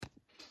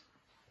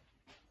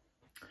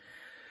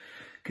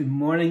Good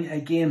morning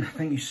again.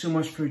 Thank you so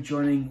much for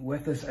joining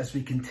with us as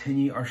we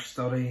continue our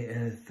study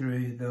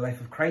through the life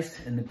of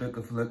Christ in the book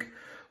of Luke.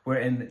 We're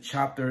in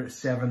chapter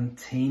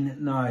 17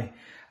 now.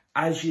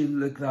 As you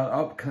look that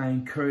up, can I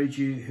encourage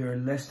you who are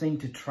listening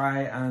to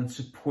try and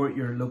support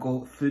your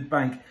local food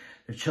bank?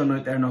 There are children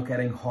out there not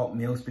getting hot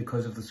meals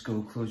because of the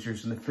school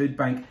closures, and the food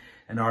bank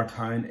in our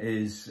town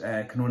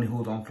can only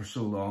hold on for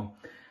so long.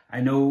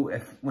 I know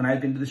when I've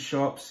been to the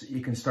shops,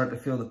 you can start to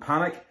feel the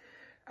panic,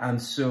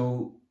 and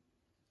so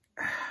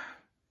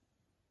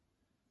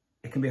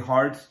it can be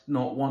hard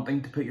not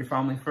wanting to put your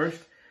family first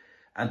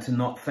and to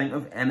not think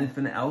of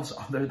anything else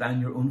other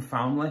than your own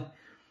family.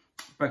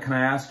 But can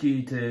I ask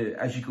you to,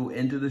 as you go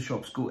into the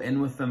shops, go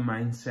in with the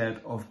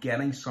mindset of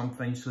getting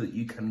something so that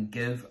you can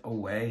give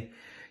away.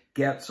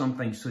 Get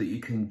something so that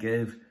you can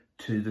give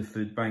to the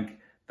food bank.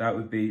 That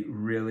would be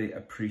really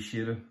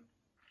appreciated.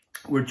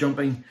 We're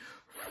jumping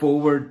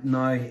forward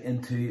now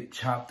into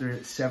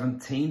chapter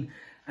 17.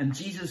 And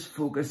Jesus'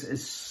 focus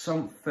is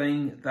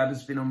something that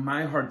has been on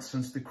my heart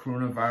since the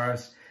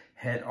coronavirus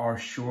hit our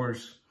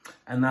shores,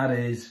 and that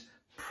is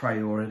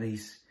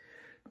priorities.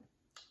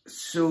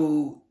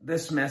 So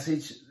this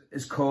message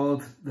is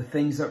called The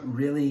Things That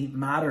Really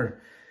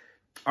Matter.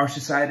 Our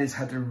society has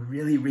had to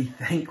really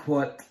rethink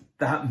what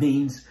that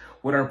means,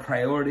 what our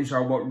priorities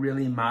are, what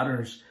really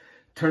matters.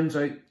 Turns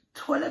out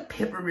toilet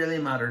paper really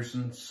matters,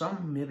 and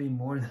some maybe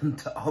more than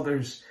to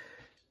others.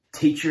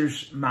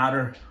 Teachers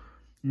matter.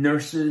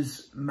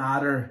 Nurses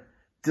matter,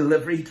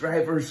 delivery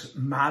drivers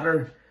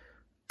matter,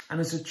 and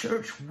as a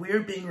church,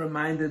 we're being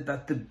reminded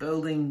that the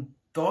building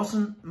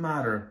doesn't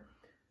matter.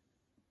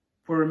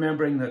 We're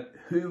remembering that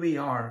who we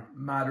are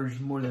matters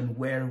more than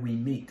where we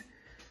meet.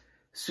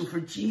 So for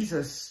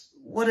Jesus,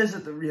 what is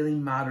it that really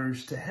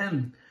matters to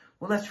him?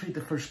 Well, let's read the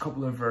first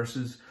couple of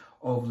verses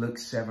of Luke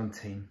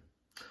 17.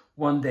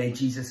 One day,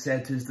 Jesus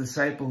said to his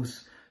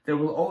disciples, "There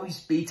will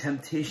always be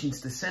temptations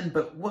to sin,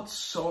 but what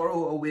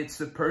sorrow awaits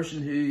the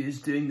person who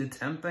is doing the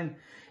tempting?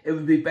 It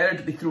would be better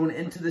to be thrown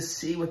into the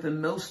sea with a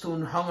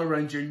millstone hung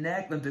around your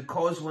neck than to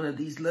cause one of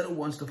these little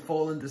ones to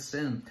fall into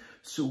sin.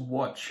 So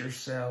watch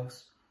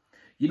yourselves."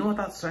 You know what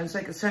that sounds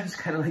like? It sounds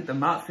kind of like the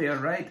mafia,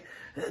 right?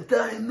 A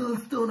dying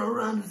millstone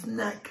around his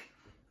neck.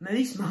 Now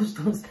these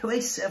millstones, they weigh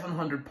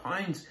 700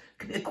 pounds.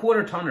 Could be a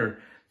quarter ton or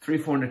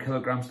 300-400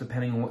 kilograms,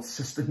 depending on what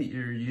system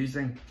you're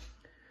using.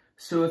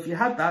 So if you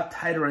had that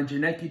tied around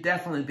your neck, you'd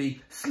definitely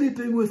be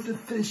sleeping with the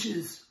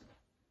fishes.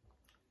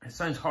 It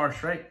sounds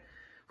harsh, right?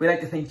 We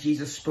like to think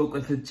Jesus spoke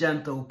with a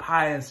gentle,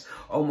 pious,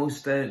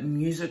 almost a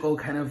musical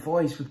kind of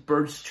voice with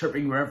birds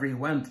chirping wherever he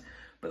went.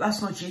 But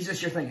that's not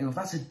Jesus you're thinking of.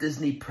 That's a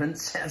Disney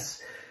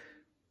princess.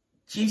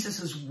 Jesus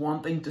is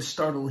wanting to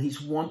startle.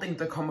 He's wanting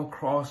to come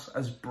across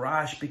as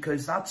brash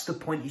because that's the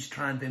point he's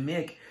trying to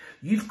make.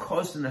 You've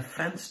caused an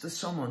offense to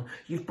someone.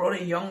 You've brought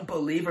a young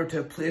believer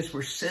to a place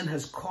where sin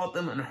has caught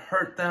them and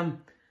hurt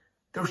them.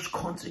 There's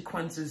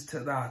consequences to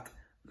that,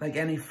 like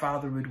any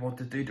father would want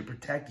to do to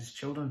protect his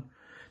children.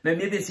 Now,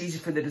 maybe it's easy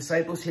for the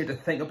disciples here to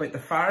think about the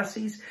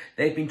Pharisees.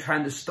 They've been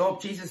trying to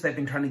stop Jesus. They've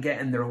been trying to get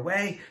in their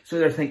way. So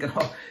they're thinking,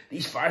 oh,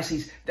 these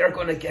Pharisees, they're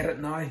going to get it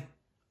now.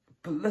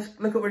 But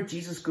look at where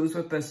Jesus goes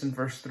with this in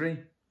verse 3.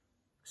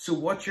 So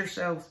watch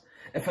yourselves.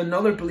 If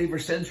another believer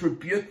sins,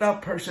 rebuke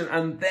that person,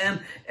 and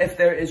then if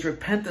there is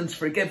repentance,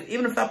 forgive.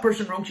 Even if that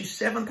person wrongs you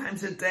 7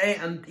 times a day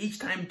and each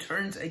time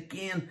turns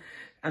again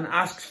and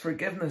asks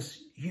forgiveness,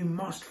 you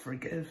must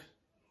forgive.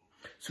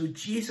 So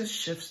Jesus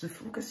shifts the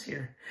focus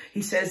here.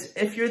 He says,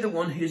 if you're the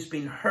one who's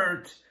been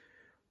hurt,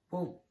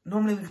 well,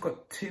 normally we've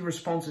got 2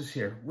 responses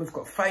here. We've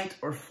got fight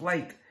or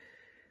flight.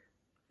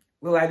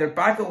 We'll either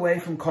back away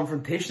from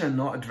confrontation and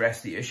not address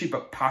the issue,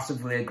 but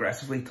passively,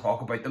 aggressively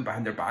talk about them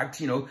behind their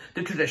backs, you know,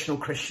 the traditional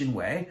Christian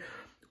way.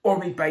 Or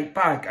we bite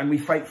back and we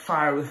fight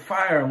fire with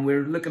fire and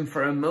we're looking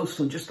for a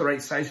millstone just the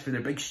right size for their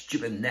big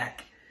stupid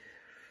neck.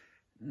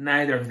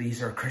 Neither of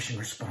these are Christian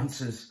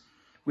responses.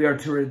 We are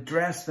to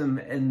address them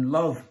in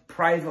love,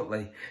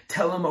 privately.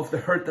 Tell them of the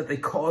hurt that they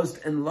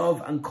caused in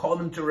love and call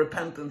them to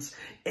repentance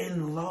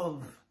in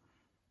love.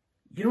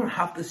 You don't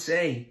have to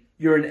say,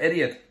 "You're an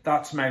idiot,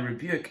 that's my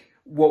rebuke.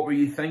 What were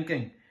you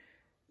thinking?"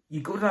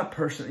 You go to that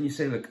person and you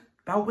say, "Look,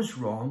 that was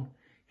wrong.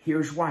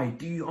 Here's why.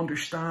 Do you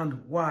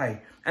understand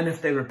why?" And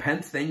if they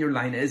repent, then your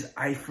line is,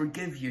 "I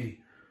forgive you."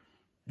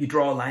 You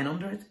draw a line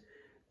under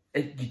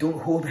it. You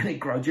don't hold any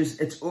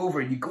grudges. It's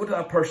over. You go to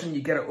that person,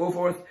 you get it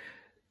over with.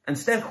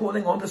 Instead of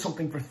holding on to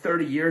something for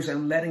 30 years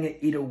and letting it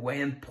eat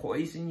away and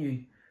poison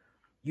you,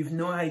 you've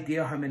no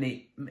idea how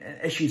many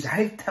issues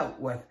I've dealt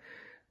with.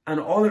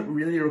 And all it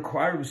really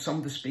required was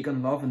someone to speak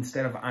in love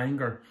instead of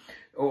anger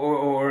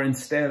or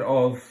instead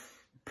of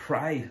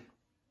pride.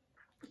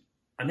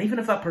 And even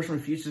if that person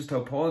refuses to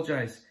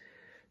apologize,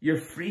 you're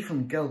free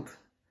from guilt.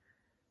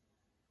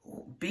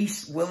 Be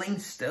willing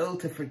still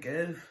to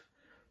forgive,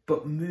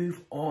 but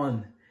move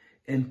on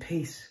in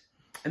peace.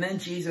 And then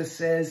Jesus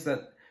says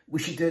that we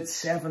should do it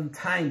 7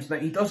 times. Now,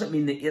 he doesn't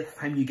mean the 8th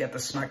time you get to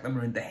smack them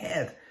around the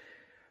head.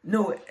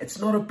 No, it's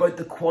not about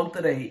the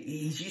quantity.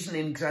 He's using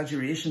an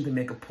exaggeration to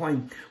make a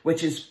point,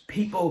 which is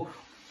people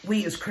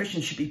we as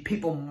Christians should be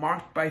people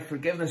marked by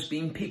forgiveness,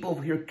 being people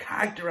who are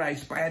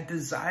characterized by a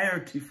desire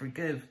to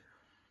forgive.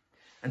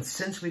 And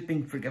since we've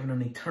been forgiven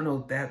an eternal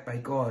debt by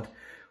God,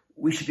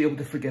 we should be able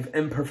to forgive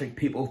imperfect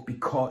people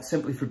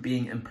simply for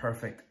being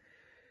imperfect.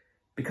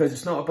 Because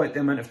it's not about the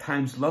amount of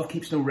times. Love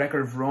keeps no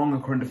record of wrong,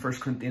 according to 1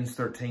 Corinthians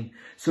 13.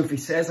 So if he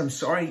says, I'm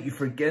sorry, you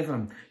forgive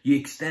him. You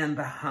extend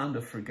the hand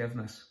of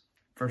forgiveness.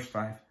 Verse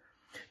 5.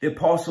 The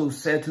apostles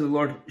said to the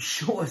Lord,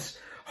 show us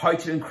how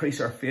to increase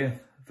our faith.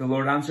 The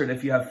Lord answered,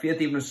 if you have faith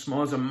even as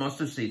small as a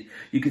mustard seed,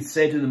 you could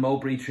say to the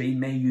mulberry tree,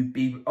 may you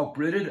be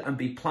uprooted and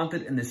be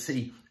planted in the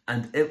sea,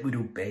 and it would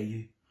obey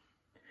you.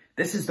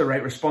 This is the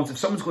right response. If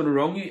someone's going to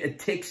wrong you, it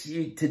takes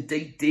you to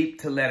dig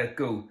deep to let it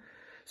go.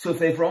 So if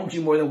they've wronged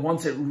you more than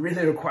once, it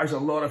really requires a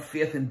lot of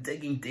faith in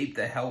digging deep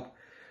to help.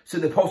 So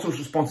the apostles'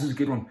 response is a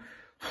good one.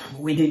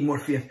 We need more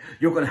faith.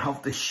 You're going to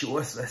have to show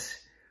us this.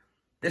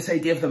 This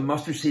idea of the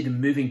mustard seed and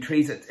moving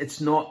trees,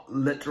 it's not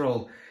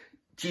literal.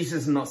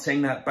 Jesus is not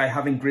saying that by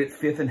having great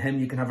faith in him,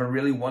 you can have a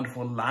really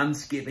wonderful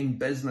landscaping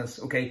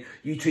business. Okay,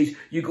 you trees,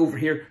 you go over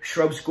here,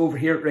 shrubs go over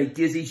here, right,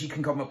 daisies, you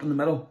can come up in the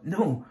middle.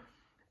 No,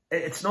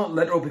 it's not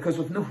literal, because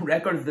with no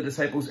record of the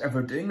disciples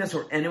ever doing this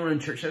or anyone in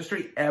church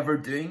history ever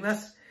doing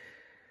this.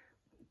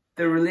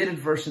 The related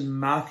verse in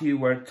Matthew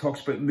where it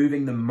talks about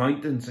moving the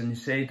mountains and you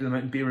say to the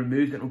mountain, be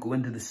removed, it will go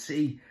into the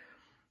sea.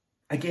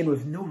 Again,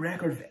 with no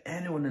record of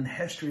anyone in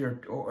history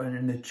or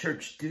in the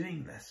church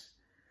doing this.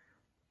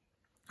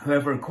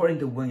 However, according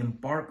to William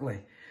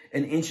Barclay,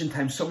 in ancient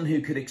times, someone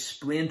who could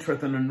explain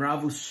truth and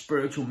unravel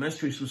spiritual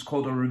mysteries was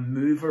called a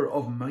remover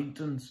of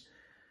mountains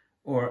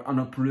or an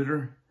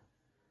uprooter.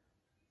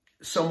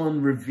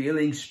 Someone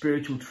revealing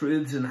spiritual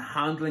truths and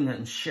handling it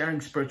and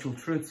sharing spiritual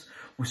truths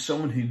was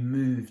someone who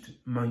moved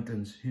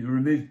mountains, who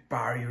removed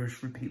barriers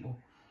for people.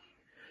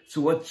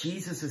 So what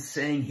Jesus is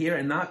saying here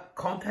in that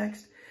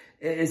context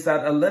is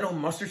that a little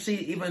mustard seed,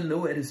 even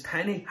though it is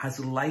tiny, has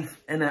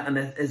life in it and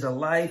it is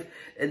alive.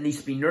 It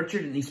needs to be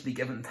nurtured. It needs to be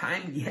given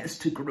time, yes,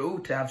 to grow,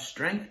 to have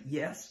strength,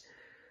 yes.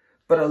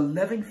 But a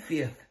living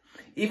faith,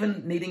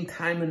 even needing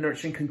time and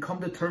nurturing, can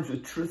come to terms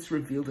with truths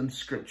revealed in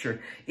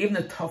Scripture, even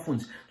the tough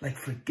ones, like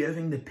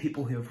forgiving the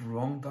people who have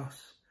wronged us.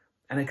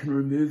 And it can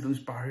remove those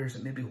barriers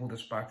that maybe hold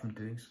us back from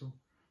doing so.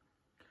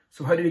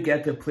 So how do we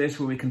get to a place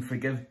where we can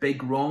forgive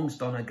big wrongs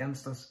done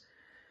against us?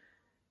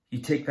 You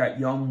take that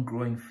young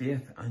growing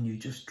faith and you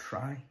just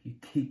try. You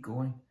keep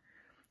going.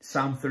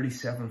 Psalm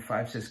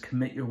 37:5 says,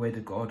 commit your way to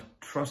God,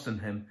 trust in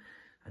him,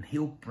 and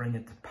he'll bring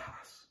it to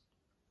pass.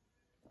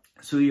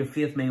 So your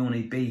faith may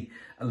only be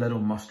a little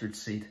mustard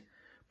seed,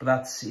 but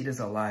that seed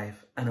is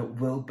alive and it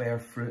will bear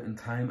fruit in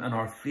time. And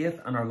our faith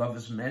and our love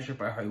is measured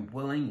by how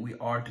willing we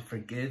are to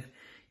forgive,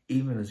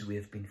 even as we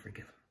have been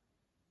forgiven.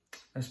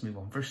 Let's move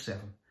on. Verse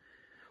 7.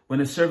 When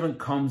a servant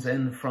comes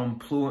in from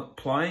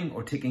plowing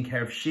or taking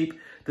care of sheep,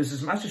 does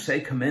his master say,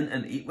 come in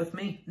and eat with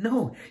me?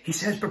 No, he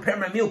says, prepare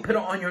my meal, put it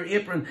on your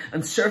apron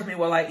and serve me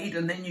while I eat,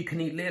 and then you can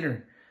eat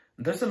later.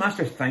 And does the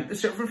master thank the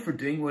servant for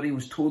doing what he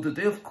was told to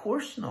do? Of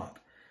course not.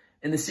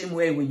 In the same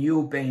way, when you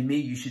obey me,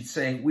 you should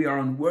say, we are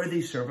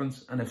unworthy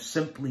servants and have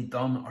simply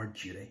done our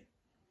duty.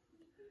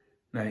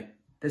 Now,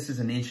 this is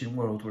an ancient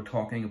world we're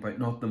talking about,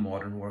 not the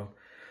modern world.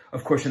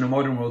 Of course, in a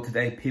modern world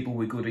today, people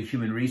would go to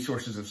human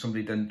resources if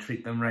somebody didn't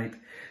treat them right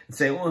and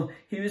say, well,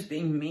 he was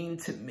being mean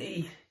to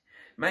me.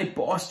 My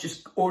boss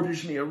just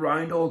orders me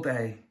around all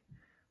day.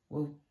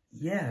 Well,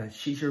 yeah,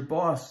 she's your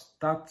boss.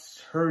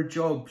 That's her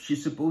job.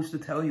 She's supposed to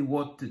tell you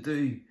what to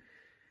do.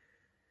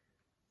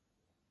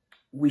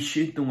 We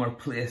should know our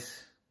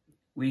place.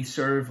 We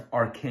serve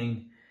our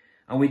king,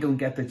 and we don't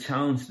get to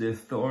challenge the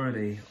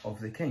authority of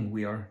the king.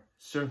 We are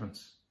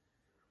servants.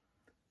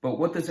 But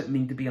what does it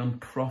mean to be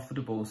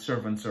unprofitable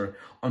servants or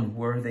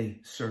unworthy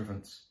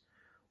servants?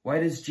 Why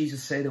does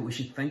Jesus say that we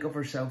should think of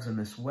ourselves in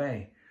this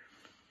way?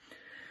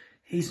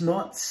 He's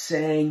not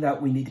saying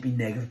that we need to be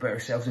negative about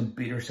ourselves and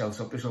beat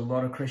ourselves up. There's a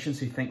lot of Christians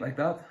who think like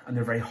that, and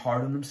they're very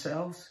hard on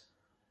themselves.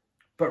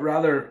 But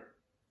rather,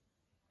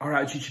 our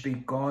attitude should be,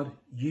 God,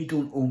 you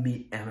don't owe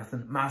me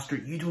anything. Master,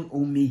 you don't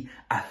owe me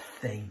a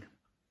thing.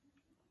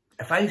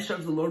 If I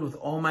serve the Lord with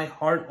all my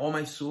heart, all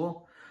my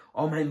soul,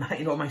 all my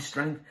mind, all my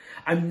strength,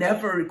 I'm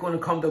never going to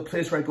come to a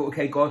place where I go,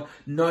 okay, God,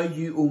 now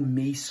you owe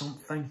me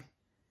something.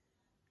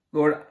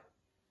 Lord,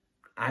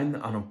 I'm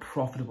an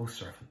unprofitable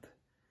servant.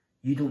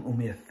 You don't owe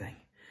me a thing.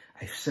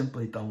 I've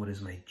simply done what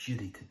is my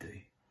duty to do.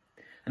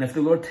 And if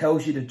the Lord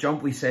tells you to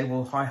jump, we say,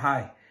 well, how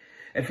high?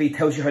 If he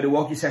tells you how to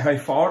walk, you say, how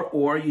far?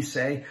 Or you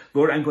say,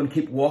 Lord, I'm going to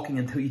keep walking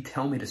until you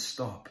tell me to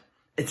stop.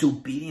 It's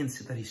obedience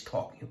that he's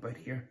talking about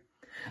here.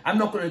 I'm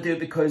not going to do it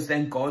because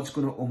then God's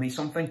going to owe me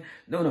something.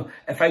 No.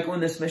 If I go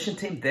in this mission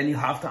team, then you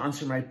have to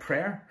answer my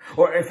prayer.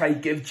 Or if I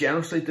give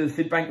generously to the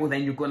food bank, well,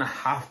 then you're going to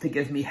have to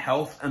give me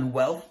health and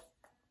wealth.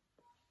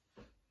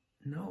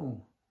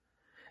 No.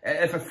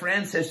 If a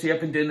friend says to you,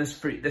 I've been doing this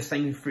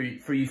thing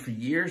for you for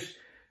years,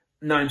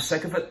 now I'm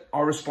sick of it,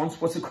 our response,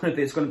 what's it going to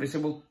be? It's going to be, say,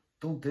 well,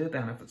 don't do it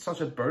then. If it's such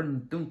a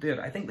burden, don't do it.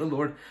 I think the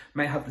Lord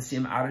might have the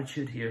same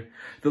attitude here.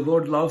 The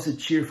Lord loves a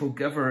cheerful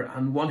giver,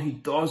 and one who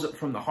does it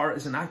from the heart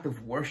is an act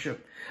of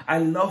worship. I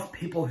love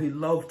people who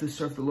love to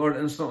serve the Lord,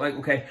 and it's not like,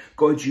 okay,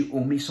 God, you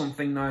owe me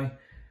something now.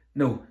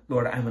 No,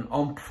 Lord, I'm an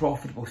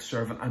unprofitable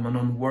servant. I'm an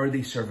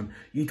unworthy servant.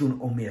 You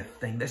don't owe me a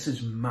thing. This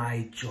is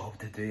my job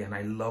to do, and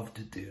I love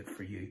to do it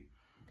for you.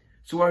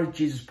 So what are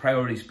Jesus'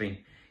 priorities been?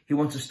 He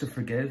wants us to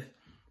forgive.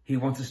 He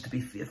wants us to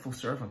be faithful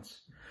servants.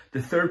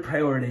 The third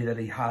priority that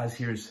he has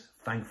here is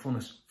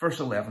thankfulness.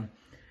 Verse 11.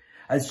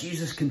 As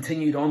Jesus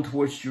continued on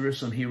towards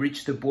Jerusalem, he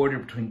reached the border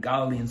between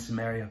Galilee and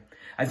Samaria.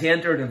 As he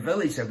entered a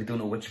village, we don't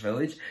know which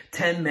village,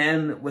 10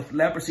 men with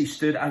leprosy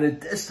stood at a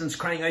distance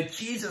crying out,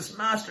 Jesus,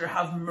 Master,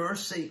 have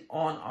mercy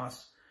on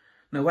us.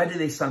 Now, why do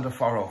they stand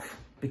afar off?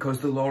 Because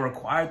the law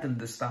required them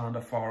to stand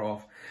afar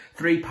off.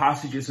 3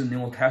 passages in the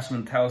Old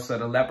Testament tell us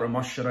that a leper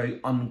must shout out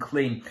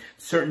unclean.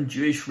 Certain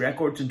Jewish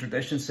records and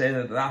traditions say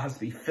that that has to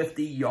be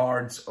 50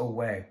 yards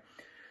away.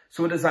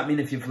 So what does that mean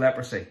if you have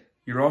leprosy?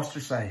 You're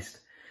ostracized.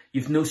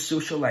 You've no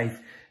social life.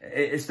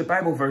 It's the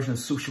Bible version of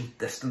social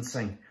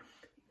distancing.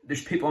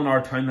 There's people in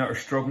our town that are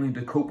struggling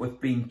to cope with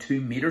being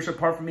 2 meters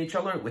apart from each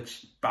other,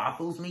 which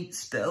baffles me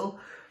still.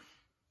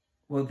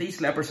 Well,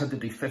 these lepers had to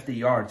be 50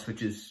 yards,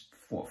 which is,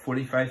 what,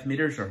 45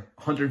 meters or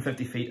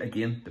 150 feet,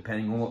 again,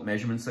 depending on what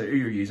measurements that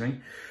you're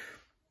using.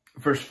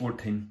 Verse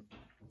 14,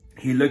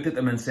 he looked at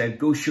them and said,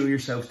 go show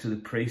yourselves to the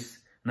priest.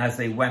 And as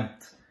they went,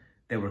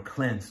 they were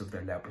cleansed of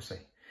their leprosy.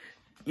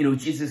 You know,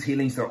 Jesus'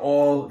 healings, they're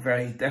all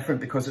very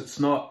different because it's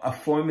not a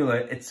formula.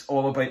 It's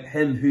all about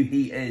him, who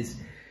he is.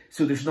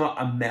 So there's not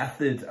a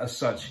method as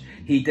such.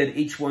 He did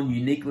each one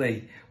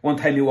uniquely. One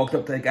time he walked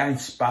up to a guy and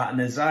spat in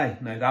his eye.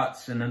 Now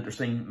that's an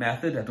interesting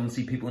method. I don't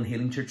see people in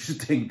healing churches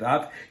doing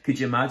that. Could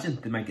you imagine?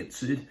 They might get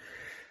sued.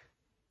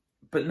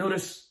 But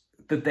notice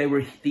that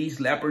these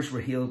lepers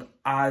were healed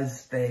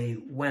as they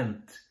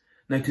went.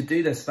 Now to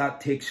do this,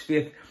 that takes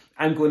faith.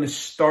 I'm going to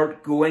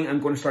start going.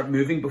 I'm going to start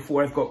moving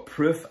before I've got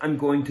proof. I'm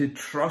going to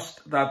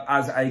trust that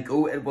as I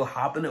go, it will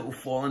happen. It will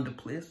fall into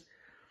place.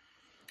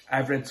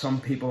 I've read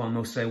some people and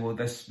they'll say, well,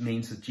 this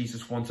means that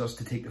Jesus wants us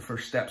to take the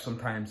first step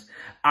sometimes.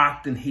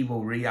 Act and he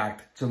will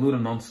react. It's a load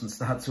of nonsense.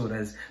 That's what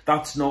it is.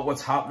 That's not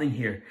what's happening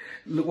here.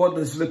 Look, what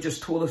does Luke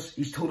just told us?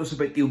 He's told us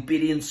about the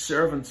obedient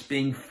servants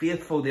being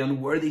faithful, the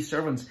unworthy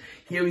servants.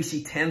 Here we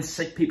see 10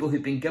 sick people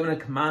who've been given a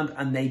command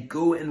and they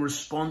go in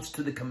response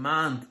to the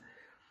command.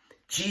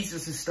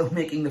 Jesus is still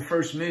making the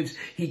first moves.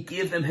 He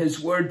gave them his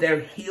word. They're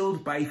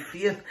healed by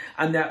faith,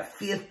 and that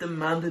faith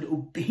demanded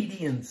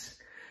obedience.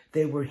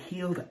 They were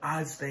healed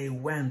as they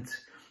went,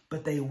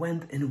 but they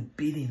went in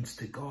obedience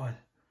to God.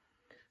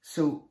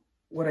 So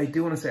what I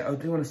do want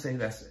to say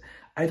this.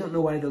 I don't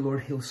know why the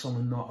Lord heals some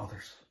and not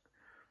others.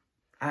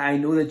 I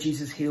know that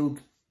Jesus healed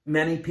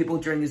many people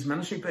during his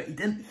ministry, but he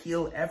didn't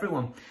heal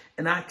everyone.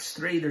 In Acts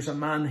 3, there's a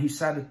man who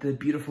sat at the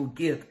beautiful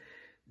gate.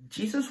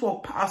 Jesus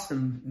walked past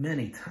him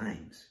many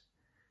times.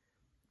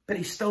 But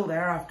he's still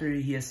there after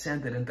he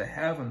ascended into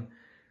heaven.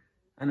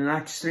 And in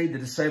Acts 3, the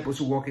disciples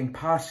are walking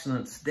past and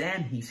it's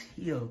then he's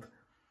healed.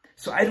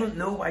 So I don't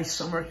know why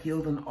some are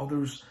healed and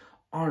others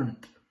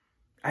aren't.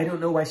 I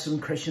don't know why some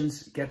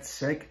Christians get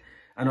sick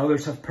and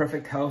others have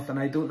perfect health. And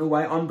I don't know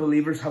why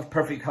unbelievers have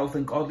perfect health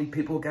and godly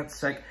people get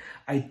sick.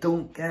 I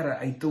don't get it.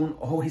 I don't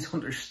always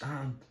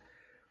understand.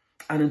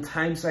 And in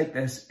times like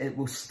this, it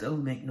will still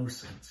make no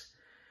sense.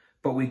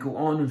 But we go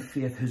on in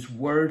faith. His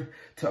word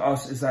to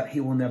us is that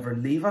he will never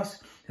leave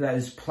us, that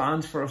his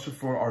plans for us are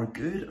for our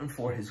good and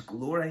for his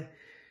glory.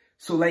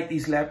 So like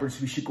these lepers,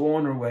 we should go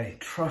on our way,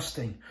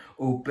 trusting,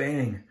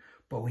 obeying,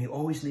 but we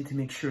always need to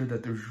make sure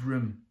that there's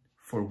room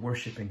for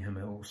worshipping him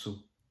also.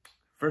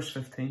 Verse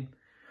 15,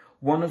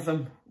 one of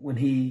them, when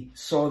he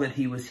saw that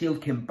he was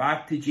healed, came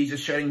back to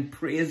Jesus shouting,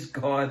 praise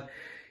God.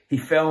 He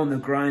fell on the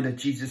ground at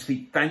Jesus'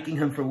 feet, thanking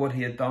him for what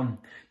he had done.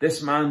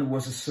 This man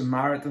was a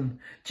Samaritan.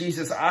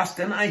 Jesus asked,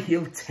 didn't I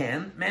heal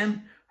 10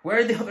 men? Where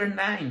are the other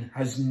 9?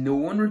 Has no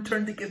one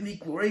returned to give me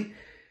glory,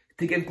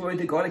 to give glory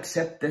to God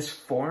except this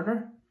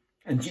foreigner?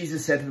 And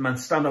Jesus said to the man,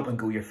 stand up and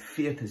go, your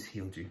faith has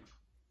healed you.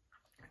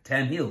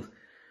 10 healed.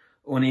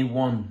 Only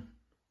 1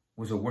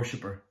 was a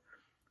worshipper.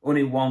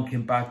 Only 1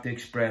 came back to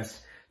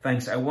express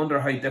thanks. I wonder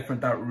how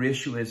different that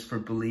ratio is for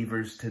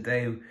believers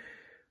today.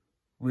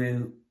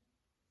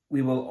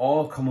 We will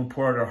all come and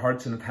pour out our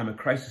hearts in a time of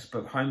crisis,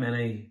 but how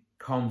many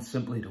come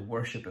simply to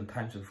worship in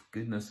times of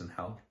goodness and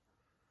health?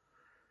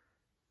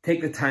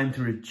 Take the time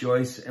to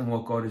rejoice in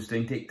what God is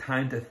doing. Take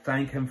time to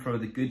thank him for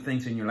the good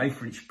things in your life,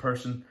 for each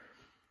person,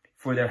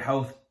 for their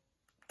health.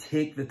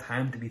 Take the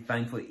time to be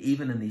thankful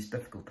even in these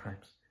difficult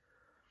times.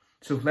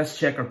 So let's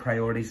check our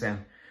priorities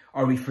then.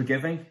 Are we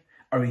forgiving?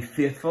 Are we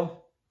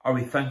faithful? Are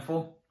we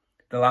thankful?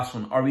 The last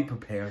one, are we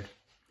prepared?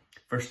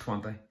 Verse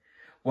 20.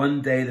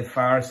 One day the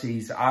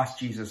Pharisees asked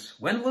Jesus,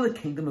 when will the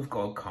kingdom of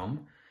God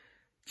come?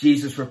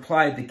 Jesus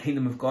replied, the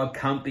kingdom of God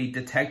can't be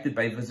detected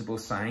by visible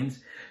signs.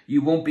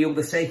 You won't be able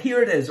to say,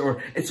 here it is,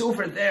 or it's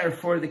over there,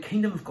 for the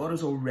kingdom of God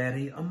is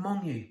already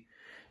among you.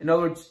 In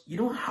other words, you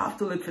don't have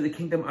to look for the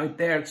kingdom out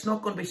there. It's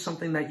not going to be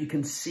something that you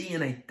can see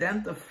and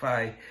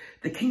identify.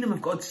 The kingdom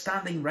of God's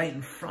standing right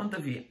in front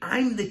of you.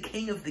 I'm the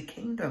king of the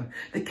kingdom.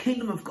 The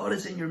kingdom of God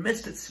is in your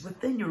midst. It's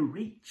within your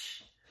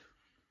reach.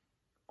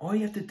 All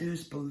you have to do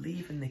is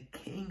believe in the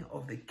king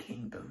of the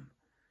kingdom,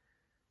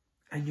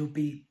 and you'll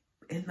be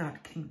in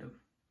that kingdom.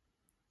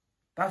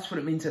 That's what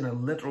it means in a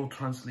literal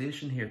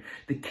translation here.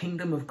 The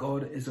kingdom of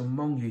God is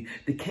among you.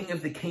 The king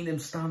of the kingdom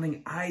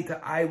standing eye to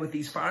eye with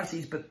these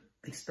Pharisees, but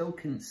they still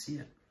couldn't see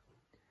it.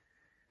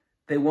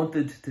 They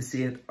wanted to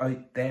see it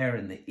out there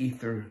in the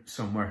ether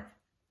somewhere.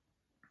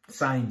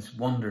 Signs,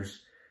 wonders.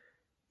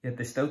 Yet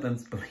they still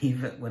didn't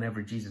believe it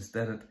whenever Jesus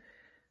did it,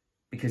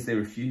 because they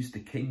refused the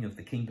king of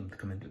the kingdom to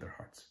come into their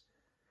hearts.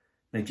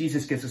 Now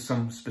Jesus gives us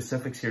some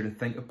specifics here to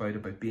think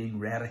about being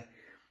ready.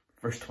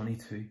 Verse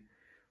 22.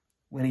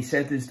 When he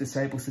said to his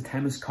disciples, the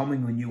time is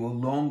coming when you will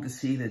long to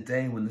see the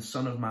day when the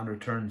Son of Man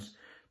returns,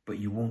 but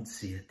you won't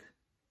see it.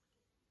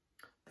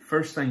 The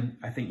first thing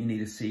I think you need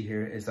to see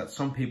here is that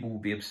some people will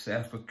be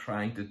obsessed with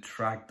trying to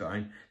track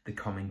down the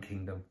coming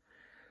kingdom.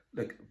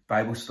 Look,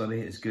 Bible study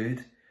is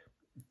good.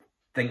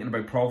 Thinking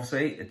about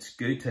prophecy, it's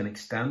good to an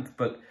extent,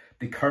 but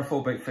be careful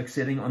about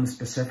fixating on the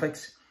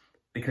specifics,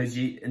 because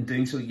in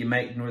doing so, you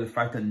might ignore the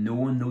fact that no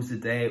one knows the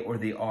day or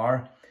the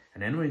hour,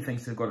 and anyone who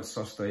thinks they've got it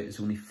sussed out is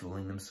only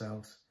fooling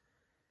themselves.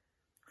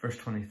 Verse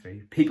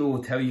 23, people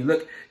will tell you,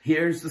 look,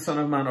 here's the Son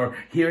of Man, or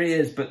here he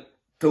is, but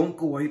don't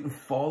go out and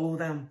follow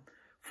them.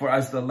 For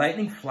as the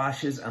lightning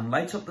flashes and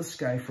lights up the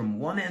sky from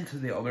one end to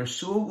the other,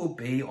 so it will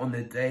be on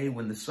the day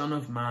when the Son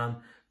of Man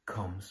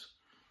comes.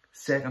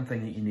 Second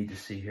thing that you need to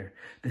see here,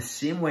 the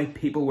same way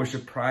people were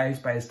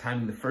surprised by his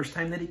timing the first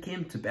time that he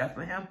came to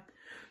Bethlehem,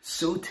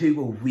 so too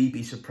will we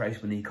be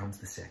surprised when he comes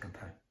the second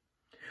time.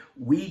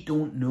 We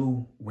don't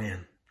know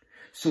when.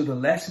 So the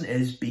lesson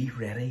is, be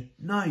ready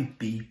now,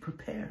 be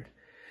prepared.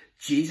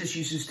 Jesus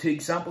uses two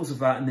examples of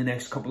that in the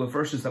next couple of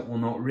verses that we'll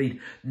not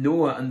read.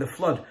 Noah and the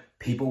flood,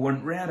 people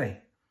weren't ready.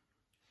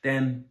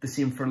 Then the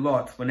same for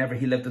Lot, whenever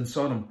he lived in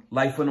Sodom.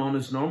 Life went on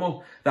as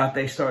normal. That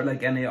day started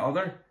like any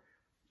other.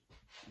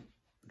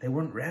 They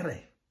weren't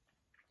ready.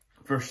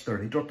 Verse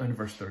 30, drop down to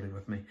verse 30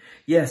 with me.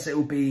 Yes, it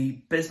will be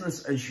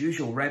business as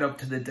usual right up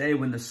to the day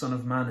when the Son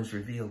of Man is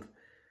revealed.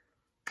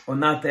 On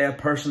that day, a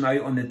person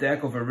out on the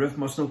deck of a roof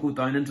must not go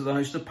down into the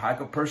house to pack.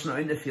 A person out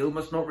in the field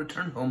must not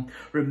return home.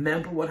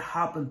 Remember what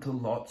happened to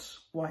Lot's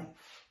wife.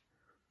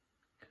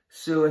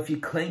 So if you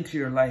cling to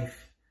your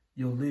life,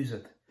 you'll lose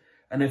it.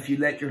 And if you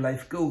let your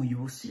life go, you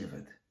will save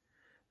it.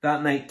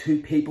 That night,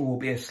 two people will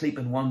be asleep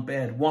in one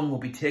bed. One will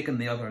be taken,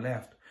 the other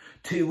left.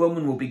 Two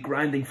women will be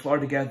grinding flour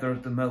together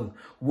at the mill.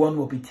 One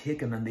will be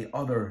taken and the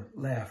other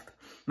left.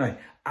 Now,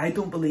 I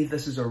don't believe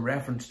this is a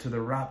reference to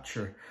the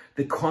rapture.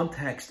 The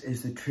context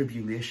is the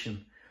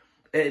tribulation.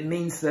 It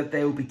means that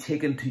they will be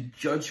taken to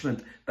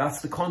judgment.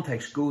 That's the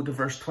context. Go to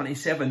verse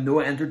 27.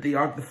 Noah entered the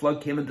ark, the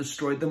flood came and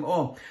destroyed them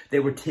all. They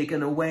were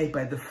taken away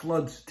by the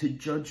floods to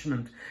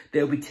judgment.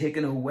 They'll be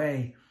taken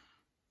away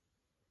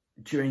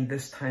during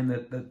this time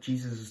that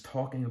Jesus is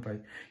talking about.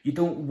 You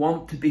don't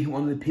want to be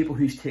one of the people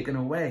who's taken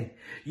away.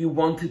 You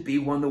want to be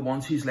one of the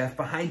ones who's left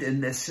behind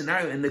in this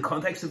scenario, in the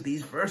context of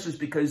these verses,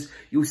 because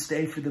you'll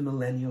stay for the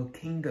millennial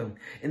kingdom.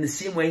 In the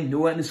same way,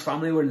 Noah and his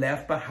family were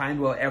left behind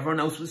while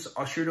everyone else was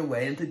ushered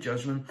away into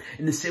judgment.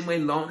 In the same way,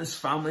 Lot and his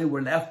family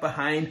were left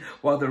behind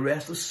while the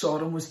rest of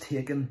Sodom was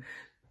taken.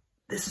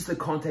 This is the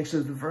context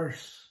of the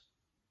verse.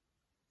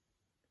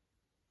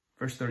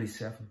 Verse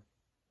 37.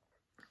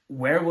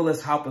 Where will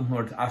this happen,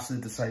 Lord? Asked the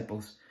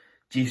disciples.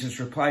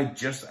 Jesus replied,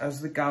 just as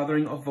the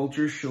gathering of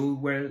vultures show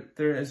where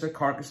there is a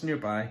carcass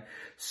nearby,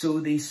 so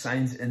these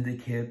signs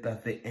indicate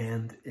that the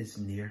end is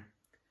near.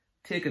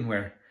 Taken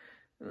where?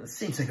 It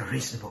seems like a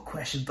reasonable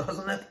question,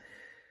 doesn't it?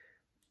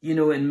 You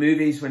know, in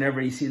movies,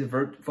 whenever you see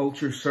the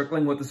vultures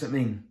circling, what does it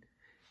mean?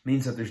 It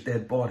means that there's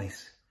dead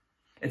bodies.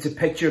 It's a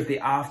picture of the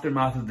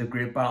aftermath of the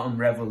great battle in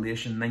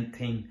Revelation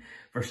 19,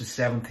 verses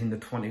 17 to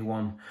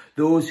 21.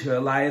 Those who are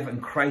alive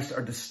in Christ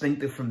are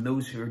distinctive from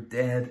those who are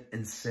dead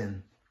in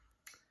sin.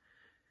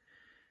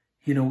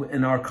 You know,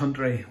 in our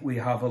country, we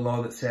have a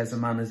law that says a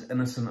man is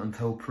innocent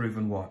until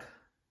proven what?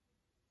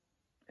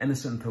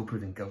 Innocent until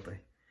proven guilty.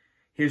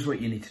 Here's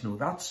what you need to know.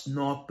 That's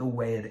not the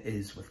way it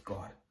is with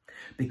God.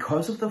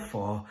 Because of the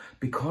fall,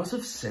 because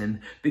of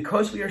sin,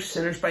 because we are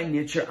sinners by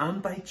nature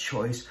and by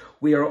choice,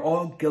 we are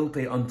all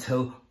guilty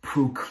until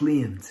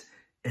proclaimed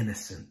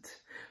innocent.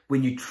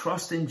 When you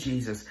trust in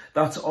Jesus,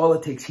 that's all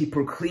it takes. He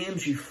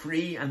proclaims you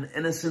free and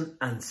innocent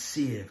and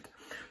saved.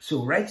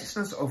 So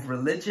righteousness of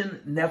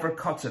religion never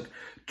cuts it.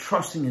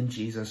 Trusting in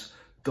Jesus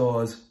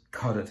does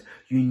cut it.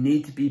 You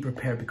need to be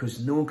prepared,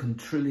 because no one can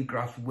truly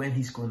grasp when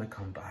he's going to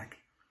come back.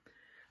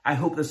 I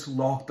hope this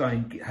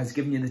lockdown has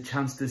given you the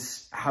chance to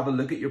have a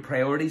look at your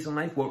priorities in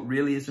life, what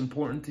really is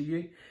important to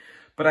you.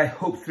 But I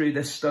hope through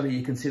this study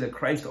you can see that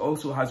Christ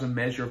also has a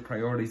measure of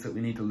priorities that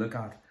we need to look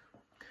at.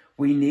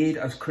 We need,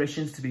 as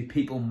Christians, to be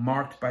people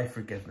marked by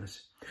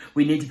forgiveness.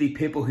 We need to be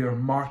people who are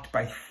marked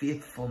by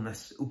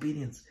faithfulness,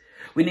 obedience.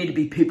 We need to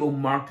be people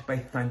marked by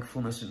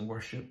thankfulness and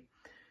worship.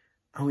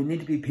 And we need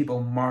to be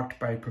people marked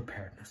by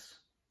preparedness.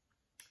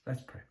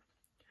 Let's pray.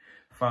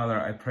 Father,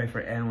 I pray for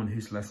anyone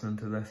who's listening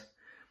to this.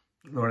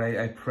 Lord,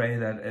 I pray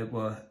that it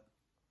will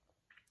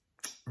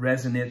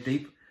resonate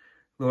deep.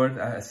 Lord,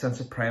 a sense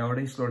of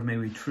priorities. Lord, may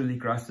we truly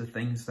grasp the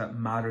things that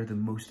matter the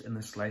most in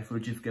this life.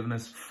 Lord, you've given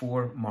us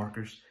 4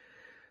 markers.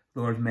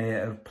 Lord, may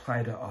it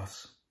apply to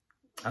us.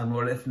 And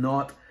Lord, if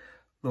not,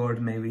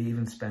 Lord, may we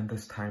even spend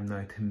this time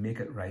now to make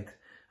it right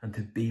and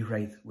to be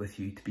right with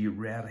you, to be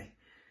ready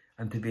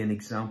and to be an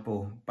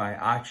example by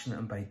action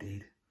and by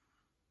deed.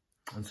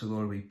 And so,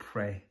 Lord, we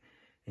pray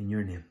in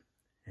your name.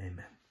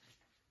 Amen.